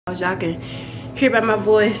Y'all can hear by my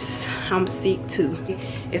voice, I'm sick too.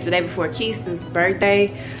 It's the day before Keston's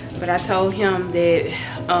birthday, but I told him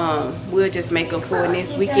that we'll just make up for it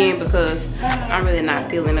this weekend because I'm really not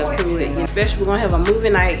feeling up to it. Especially we're gonna have a movie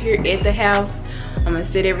night here at the house. I'm gonna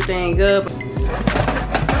set everything up.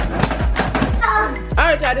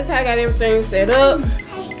 Alright y'all, this is how I got everything set up.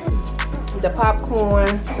 The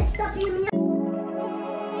popcorn.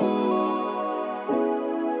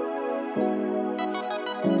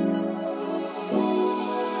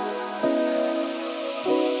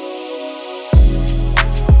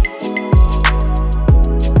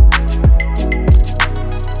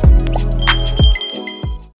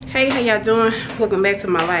 Hey, how y'all doing? Welcome back to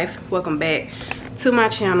my life. Welcome back to my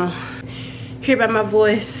channel. Hear by my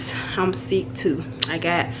voice, I'm sick too. I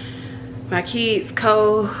got my kids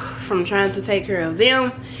cold from trying to take care of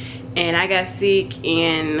them, and I got sick,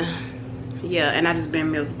 and yeah, and I just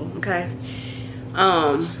been miserable. Okay,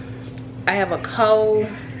 I have a cold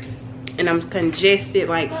and I'm congested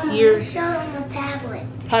like here. Show them the tablet.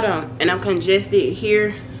 Hold on, and I'm congested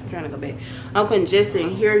here. I'm trying to go back. I'm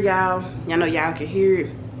congested here, y'all. Y'all know y'all can hear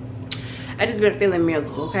it. I just been feeling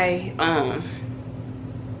miserable, okay?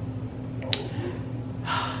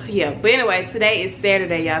 Yeah, but anyway, today is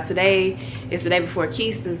Saturday, y'all. Today is the day before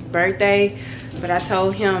Keston's birthday, but I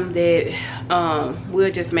told him that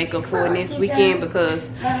we'll just make up for it this weekend because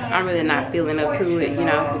I'm really not feeling up to it, you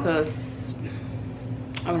know, because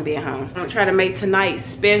I'm gonna be at home. I'm gonna try to make tonight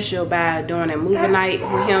special by doing a movie night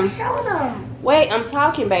with him. Wait, I'm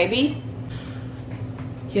talking, baby.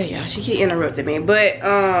 Yeah, y'all, she keep interrupting me. But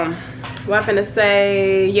what I'm finna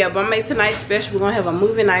say, yeah, but I'm gonna make tonight special. We're gonna have a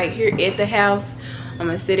movie night here at the house. I'm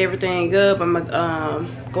gonna set everything up. I'm gonna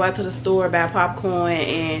go out to the store, buy popcorn,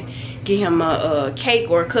 and get him a cake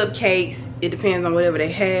or cupcakes. It depends on whatever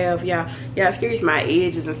they have. Y'all excuse my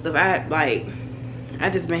edges and stuff. I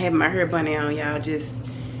just been having my hair bunny on, y'all. Just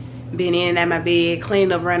been in and out my bed,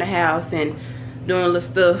 cleaning up around the house, and doing a little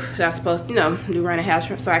stuff that I'm supposed to, you know, do around the house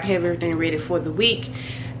so I can have everything ready for the week.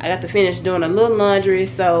 I got to finish doing a little laundry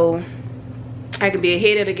so I can be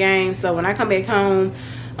ahead of the game. So when I come back home,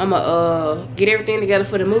 I'm gonna get everything together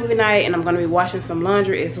for the movie night, and I'm gonna be washing some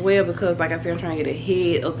laundry as well because, like I said, I'm trying to get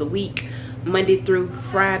ahead of the week, Monday through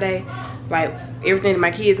Friday. Like everything that my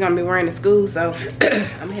kids gonna be wearing to school, so I'm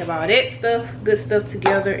gonna have all that stuff, good stuff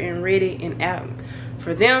together and ready and out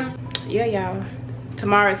for them. Yeah, y'all.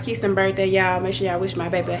 Tomorrow is Keston's birthday, y'all. Make sure y'all wish my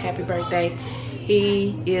baby a happy birthday.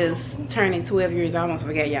 He is turning 12 years. I almost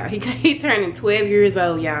forgot, y'all. He turning 12 years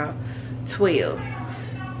old, y'all. 12.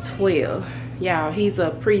 Y'all, he's a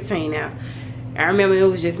preteen now. I remember it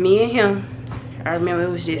was just me and him. I remember it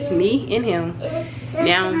was just me and him.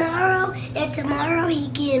 And tomorrow he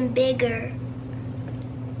getting bigger.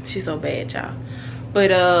 She's so bad, y'all. But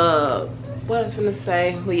what I was gonna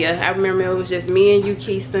say, well, yeah, I remember it was just me and you,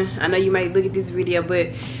 Keston. I know you might look at this video, but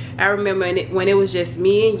I remember when it was just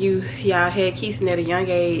me and you, y'all had Keston at a young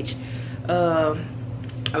age. A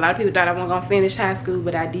lot of people thought I wasn't gonna finish high school,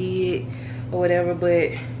 but I did, or whatever.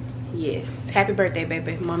 But yes, happy birthday,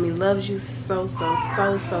 baby. Mommy loves you so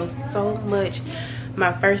much.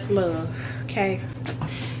 My first love, okay?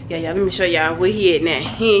 Yeah, y'all, let me show y'all where he at now.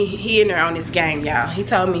 He in there on this game, y'all. He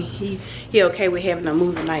told me he okay with having a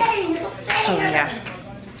movie night. Hold on, y'all.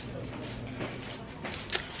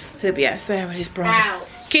 He'll be outside with his brother.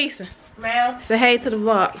 Keston, say hey to the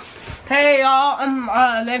vlog. Hey y'all,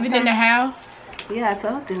 I'm living in the house. Yeah, I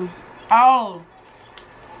told them. Oh.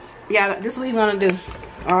 Yeah, this is what he wanna do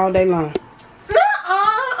all day long.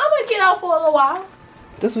 I'm gonna get off for a little while.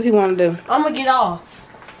 This is what he wanna do. I'm gonna get off.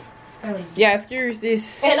 Yeah, excuse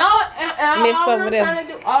this. And all I'm there.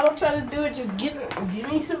 trying to do is just give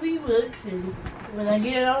me some V-Bucks, and when I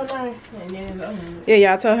get it all done, and then yeah,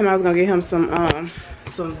 y'all told him I was gonna get him some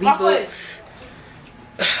V-Bucks.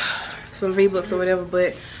 Some V-Bucks or whatever,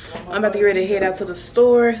 but I'm about to get ready to head out to the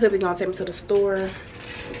store. He'll be gonna take me to the store.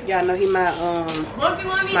 Y'all know he my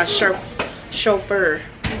chauffeur.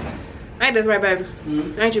 Ain't this right, baby?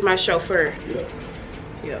 Ain't you my chauffeur?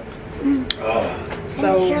 Yeah.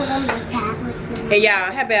 So, hey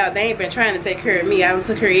y'all, how about they ain't been trying to take care of me? I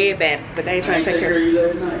took care of everybody, but they ain't trying to take care of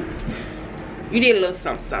me. You did a little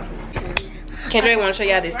something. Kendra want to show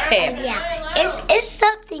y'all this tab. Yeah, it's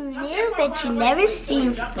something new that you never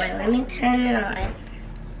seen before. Let me turn it on.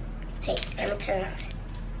 Hey, let me turn it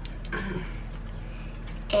on.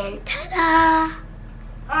 And ta-da!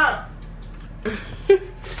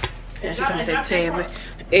 Yeah, she got that tab.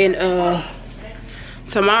 And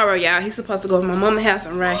tomorrow, y'all, he's supposed to go to my mama's house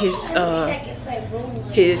and ride his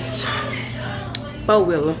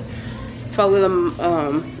four-wheeler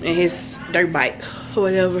and his dirt bike or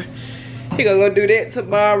whatever. He's We gonna go do that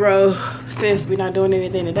tomorrow since we're not doing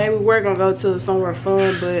anything today. We were gonna go to somewhere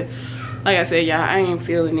fun, but like I said, y'all, I ain't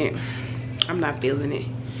feeling it. I'm not feeling it.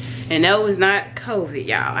 And no, it's not COVID,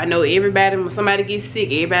 y'all. I know everybody, when somebody gets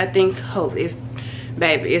sick, everybody think COVID. It's,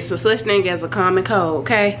 baby, it's a such thing as a common cold,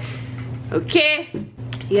 okay? Okay?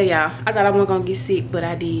 Yeah, y'all. I thought I wasn't gonna get sick, but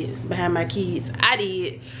I did. Behind my kids, I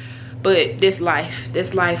did. But this life.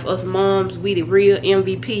 Us moms, we the real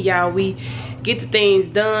MVP, y'all. We get the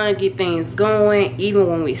things done, get things going, even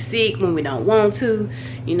when we're sick, when we don't want to.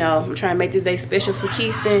 You know, I'm trying to make this day special for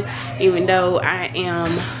Keston, even though I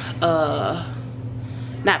am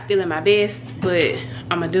not feeling my best, but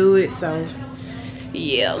I'm gonna do it. So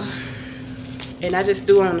yeah. And I just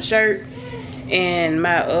threw on the shirt and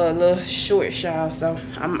my little shorts, y'all. So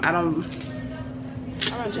I'm in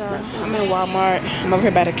Walmart. I'm over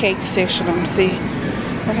here by the cake section. I'm gonna see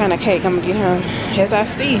what kind of cake I'm gonna get him. As I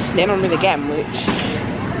see, they don't really got much.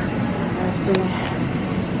 Let's see.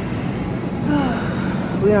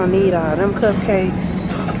 We don't need all them cupcakes.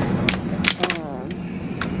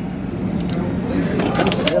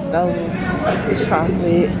 Left over the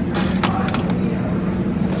chocolate.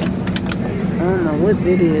 I don't know what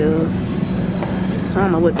it is. I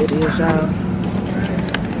don't know what that is, y'all.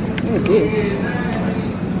 Look at this.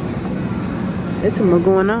 There's too much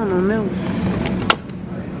going on that one.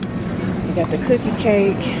 They got the cookie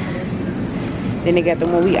cake. Then they got the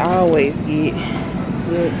one we always get.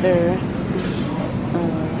 Right there.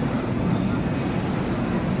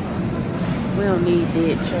 We don't need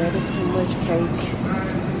that, child. There's too much cake.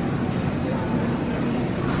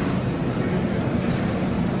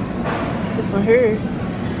 This one here,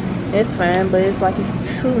 it's fine, but it's like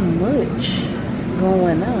it's too much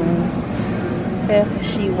going on. Half a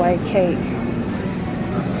sheet white cake.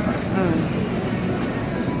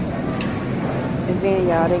 And then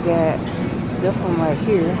y'all, they got this one right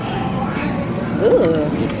here. Ugh.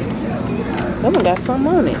 That one got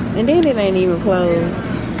something on it. And then it ain't even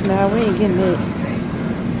closed. Nah, we ain't getting it.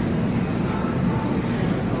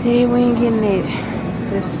 Hey, we ain't getting it.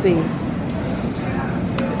 Let's see.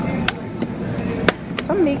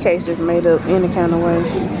 Some of these cakes just made up any kind of way.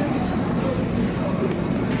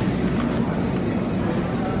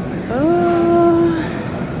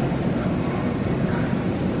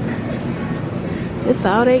 This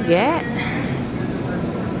all they got?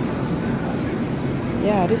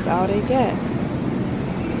 Yeah, this all they got.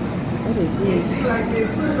 What is this?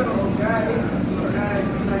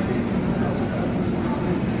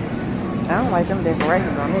 I don't like them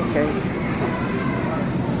decorations on this cake.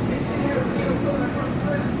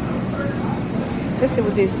 Let's see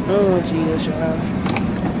what this orange is, y'all.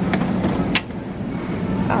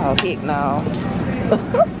 Oh, heck no.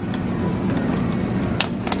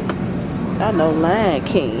 I know Lion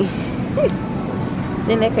King.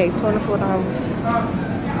 Then that cake $24.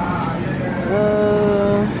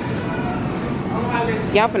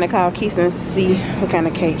 Y'all finna call Keston and see what kind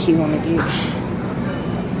of cake he wanna get.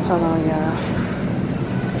 Hold on, y'all.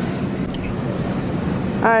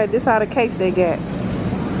 Alright, this all the cakes they got.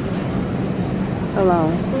 Hold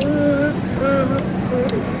on.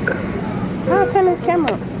 I'll turn the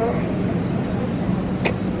camera.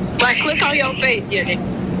 Like, click on your face, yeah.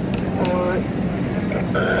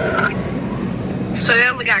 So they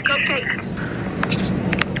only got cupcakes.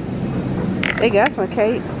 They got some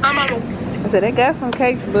cake. I said they got some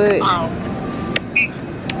cakes, but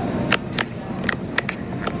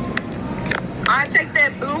I take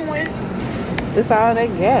that blue one. that's all they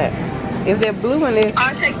got. If that blue one is,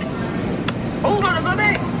 I take. Oh, hold on, go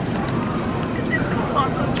back. The baseball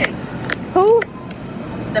cupcake. who?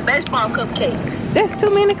 The baseball cupcakes. That's too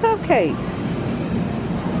many cupcakes.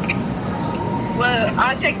 Well,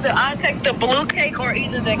 I take the blue cake or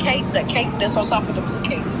either the cake that's on top of the blue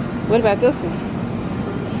cake. What about this one?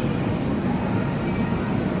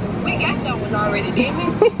 We got that one already,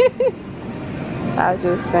 didn't we? I was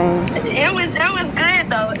just saying. It was good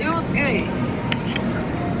though. It was good.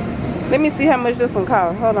 Let me see how much this one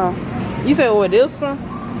cost. Hold on. You said what, this one?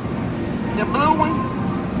 The blue one.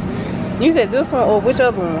 You said this one or which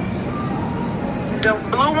other one? The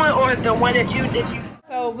blue one or the one that you.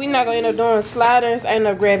 So we're not gonna end up doing sliders. I end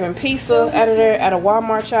up grabbing pizza out of there at a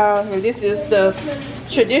Walmart, y'all. And this is the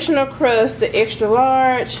traditional crust, the extra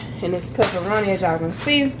large, and it's pepperoni, as y'all can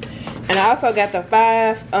see. And I also got the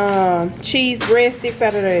 5 cheese breadsticks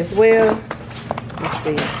out of there as well. Let's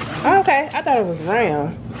see. Oh, okay, I thought it was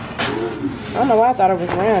round. I don't know why I thought it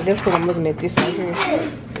was round. Just because I'm looking at this right here.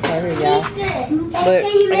 It's right here, y'all. But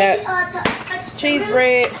I got cheese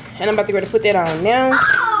bread, and I'm about to go to put that on now.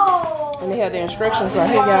 And they have the instructions right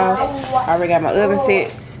here, y'all. I already got my oven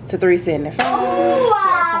set to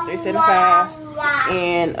 375. $3.75.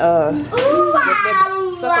 And let that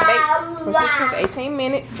sucker bake from 16 to 18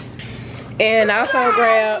 minutes. And I also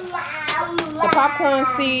grabbed the popcorn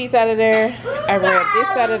seeds out of there. I grabbed this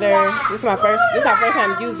out of there. This is our first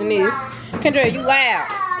time using this. Kendra, you loud.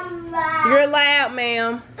 You're loud,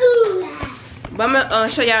 ma'am. But I'm gonna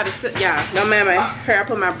show y'all y'all. Don't mind my hair. I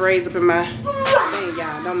put my braids up in my thing,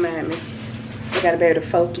 y'all. Don't mind me. I gotta be able to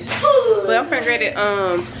focus. But I'm finna ready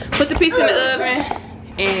to put the piece in the oven,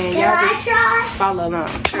 and y'all just follow along.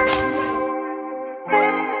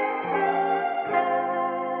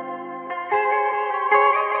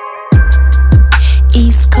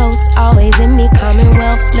 East Coast always in me,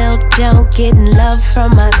 Commonwealth, Lil Joe, getting love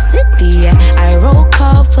from my city. Yeah. I roll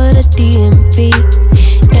call for the DMV.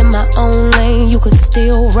 In my own lane, you could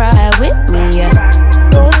still ride with me. Yeah.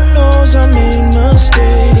 Lord knows I made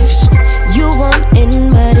mistakes. You won't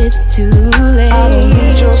end, but it's too late. I don't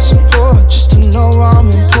need your support just to know I'm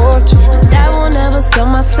important. I will never sell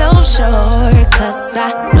myself short, cause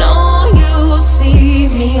I know you see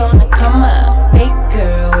me on the come up. Big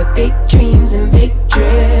girl with big dreams and big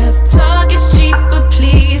drip. Talk is cheap, but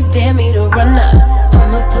please dare me to run up.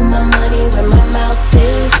 I'ma put my money where my mouth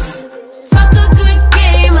is. Talk a good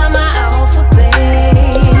game, I'm an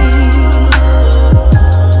alphabet.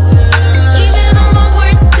 Even on my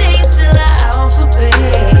worst days, still an alphabet.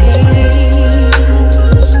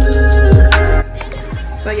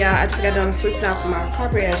 So y'all, I just got done switching out my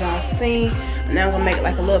carpet as y'all seen. Now I'm gonna make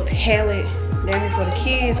like a little pallet down here for the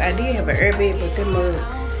kids. I did have an air bed, but good mug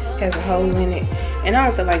has a hole in it. And I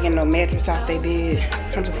don't feel like getting no mattress off they bed.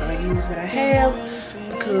 I'm just gonna use what I have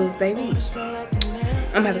because baby,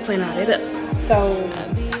 I'm about to clean all that up. So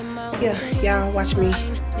yeah, y'all watch me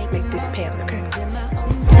make this pallet, okay?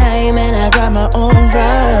 Time and I Got my own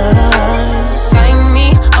rides. find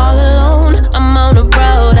me all alone. I'm on the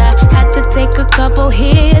road. I had to take a couple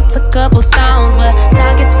hits, a couple stones, but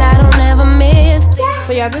targets I don't ever miss.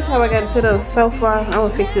 So y'all, this is how I got it set up so far. I'm gonna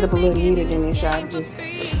fix it up a little neater than this, y'all. Just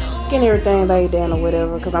getting everything laid down or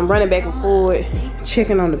whatever, because I'm running back and forward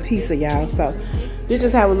checking on the pizza, y'all. So this is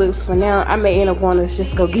just how it looks for now. I may end up wanting to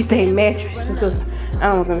just go get that mattress because I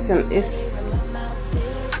don't want them to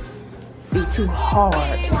be too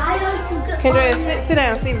hard. Kendra, sit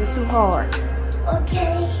down, see if it's too hard.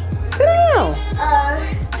 Okay. Sit down.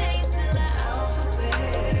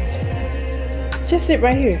 Just sit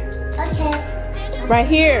right here. Okay. Right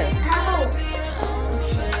here. How?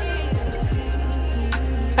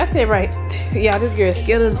 I said right. Yeah, this girl is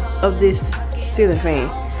scared of this ceiling fan.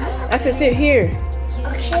 I said sit here.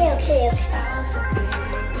 Okay.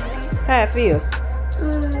 How I feel?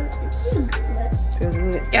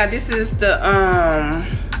 Good. Yeah, this is the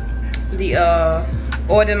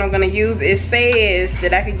oil that I'm gonna use. It says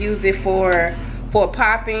that I could use it for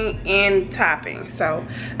popping and topping. So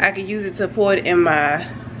I could use it to pour it in my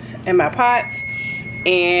pots,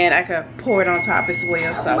 and I could pour it on top as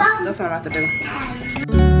well. So that's what I'm about to do.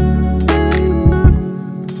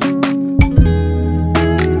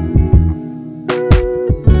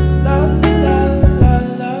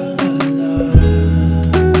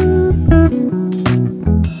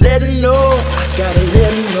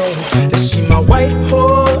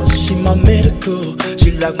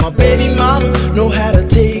 Like my baby mama, know how to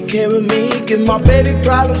take care of me. Give my baby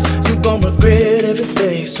problems, you gon' regret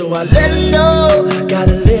everything. So I let her know,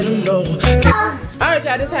 gotta let her know. Alright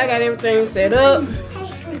y'all, this is how I got everything set up.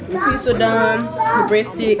 The pizza done, the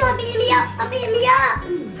breadsticks, Stop beating me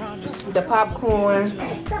up. the popcorn,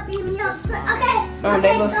 Stop beating me up. Okay.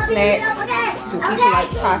 that little snack, the pizza like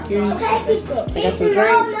Takis. I got some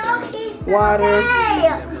drink, water,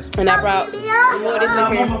 and I brought some more of this in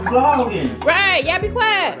here. Right, y'all be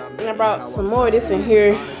quiet. And I brought some more of this in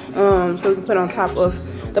here, so we can put on top of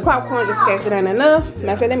the popcorn just in case it ain't enough.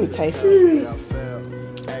 Matter of fact, let me taste it.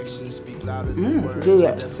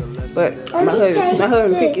 Good. But my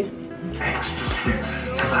husband pick it.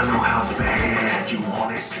 Cause I know how bad you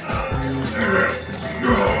want it.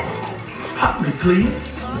 Pop me, please.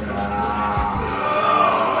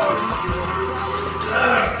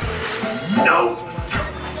 No.